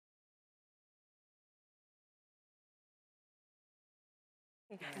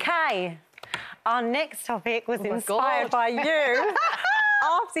Kaye, our next topic was inspired by you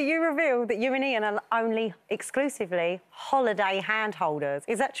after you revealed that you and Ian are only exclusively holiday hand holders.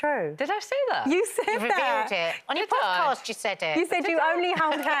 Is that true? Did I say that? You said You revealed it. On your podcast, you said it. You said you only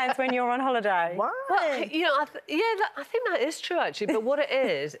hold hands when you're on holiday. Why? Well, you know, I think that is true, actually. But what it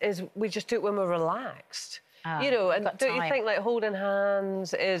is we just do it when we're relaxed. You know, and don't you think, like, holding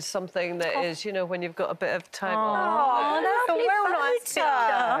hands is something that is, you know, when you've got a bit of time off? Oh, that's a well nice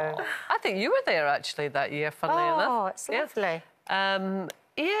picture. I think you were there, actually, that year, funnily enough. Oh, it's lovely.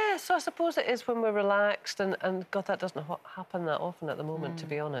 Yeah, so I suppose it is when we're relaxed and God, that doesn't happen that often at the moment, to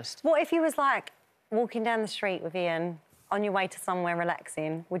be honest. What if you was, like, walking down the street with Ian on your way to somewhere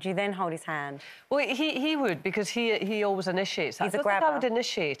relaxing? Would you then hold his hand? Well, he would, because he always initiates that. He's a I don't think grabber. I would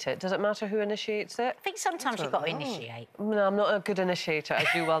initiate it. Does it matter who initiates it? I think sometimes you've got to initiate. No, I'm not a good initiator, as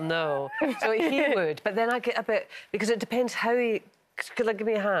you well know. So he would, but then I get a bit... Because it depends how he... Could I give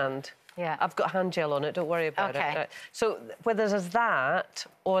me a hand? Yeah. I've got hand gel on it, don't worry about it. Right. So whether there's that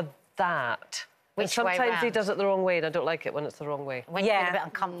or that... Which way sometimes he round? does it the wrong way, and I don't like it when it's the wrong way. When you feel a bit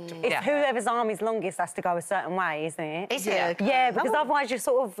uncomfortable. It's whoever's arm is longest has to go a certain way, isn't it? Is it? Yeah, because otherwise you're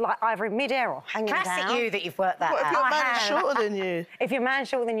sort of, like, either in mid-air or hanging down. Classic you that you've worked that What if your out. man's shorter than you? If your man's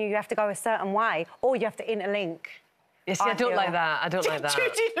shorter than you, you have to go a certain way, or you have to interlink. You see, I don't like that. I don't like that.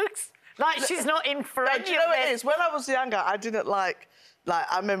 Judy looks like she's not in for No, any do you know of what it this. is? When I was younger, I didn't like,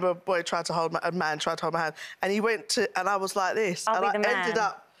 I remember a man tried to hold my hand, and he went to, and I was like this, I'll and be I the ended man.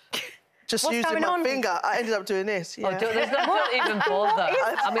 up just What's using going my on? finger. I ended up doing this. Yeah. Oh, don't even bother.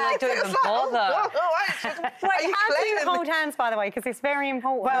 I mean, like, don't even bother. Wait, how do you hold hands, by the way? Because it's very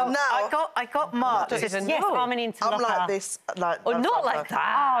important. Well, No. I got marked. don't even yes, know. I'm an interlocker. I'm like this, like. Oh, not like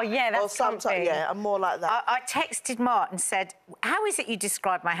that. Oh, yeah, Or that's sometimes, comfy. yeah, I'm more like that. I texted Mark and said, how is it you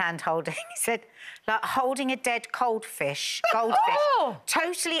describe my hand holding? He said, like holding a dead goldfish, Oh!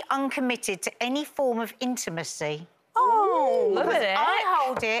 totally uncommitted to any form of intimacy. Oh, Look at it. I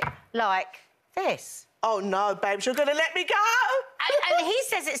hold it like this. Oh no, babes, you're gonna let me go? And he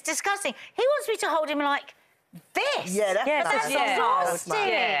says it's disgusting. He wants me to hold him like this. Yeah, that's yeah, nice. that's Yeah. nasty.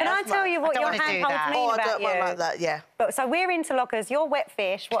 Yeah. Can I tell you what don't your wanna hand do holds that. mean Oh, I about don't you? want like that. Yeah. But so we're interlockers. You're wet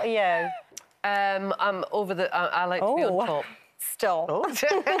fish. What are you? I'm over the... I like to be on top. Stop.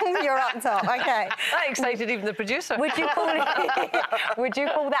 You're up top. Okay. That excited even the producer. Would you call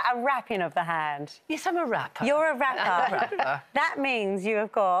that a wrapping of the hand? Yes, I'm a rapper. You're a rapper. I'm a rapper. That means you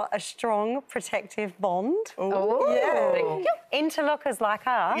have got a strong protective bond. Oh, Yeah. Interlockers like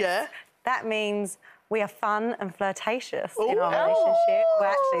us. Yeah. That means we are fun and flirtatious in our relationship.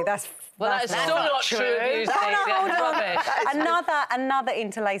 Well, actually, that's that is so not true. You No, say no, hold that's on. rubbish. Another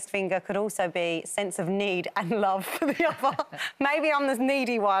interlaced finger could also be sense of need and love for the other. Maybe I'm the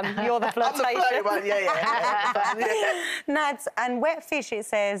needy one. You're the I'm the flirtatious. flirty one, yeah. Nads, and wet fish, it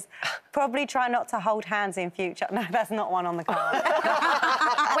says, probably try not to hold hands in future. No, that's not one on the card.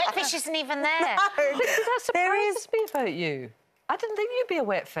 Wet fish isn't even there. That There surprises me about you. I didn't think you'd be a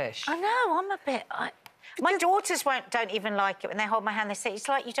wet fish. I know, I'm a bit... My daughters don't even like it when they hold my hand. They say, it's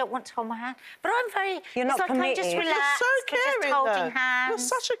like you don't want to hold my hand. But I'm very... You're not it's like I'm just committed. relaxed. You're so we're caring, just holding though. hands. You're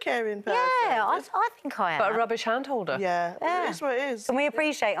such a caring person. Yeah, I think I am. But a rubbish hand holder. Yeah, it is what it is. Can we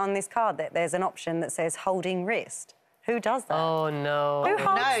appreciate on this card that there's an option that says holding wrist? Who does that? Oh, no. Who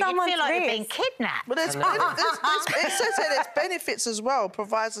holds No, you someone's feel like wrist? you're being kidnapped. But it says that there's benefits as well.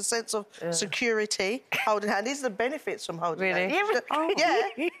 Provides a sense of security. Holding hand. These are the benefits from holding Really? hand.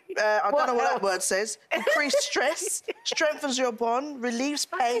 I don't know what that word says. Increased stress, strengthens your bond, relieves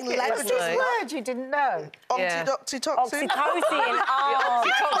pain. it was This nice. word you didn't know. Yeah. Oxytocin. Oxytocin. Oh.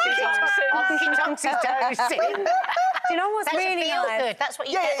 Oxytocin. Do you know what's That should really feel nice? good. That's what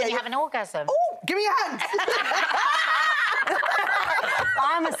you get when you have an orgasm. Oh, give me a hand.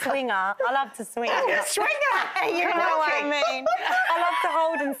 I'm a swinger. I love to swing. Swinger! You know what I mean. I love to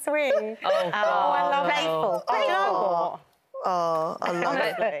hold and swing. Oh, I love playful. Do you know what? Oh, I love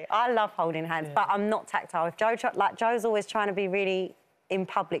it. Honestly, I love holding hands, but I'm not tactile. If Joe's always trying to be really in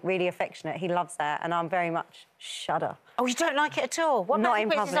public, really affectionate. He loves that, and I'm very much shudder. Oh, you don't like it at all? What Not about he in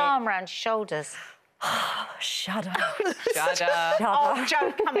puts his public. arm around your shoulders? Shudder. Shut up. Oh,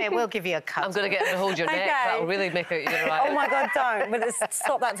 Joe, come here, we'll give you a cut. I'm going to get him to hold your neck. Okay. That'll really make it you're right. Oh, my God, don't. But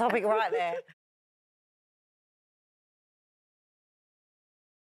stop that topic right there.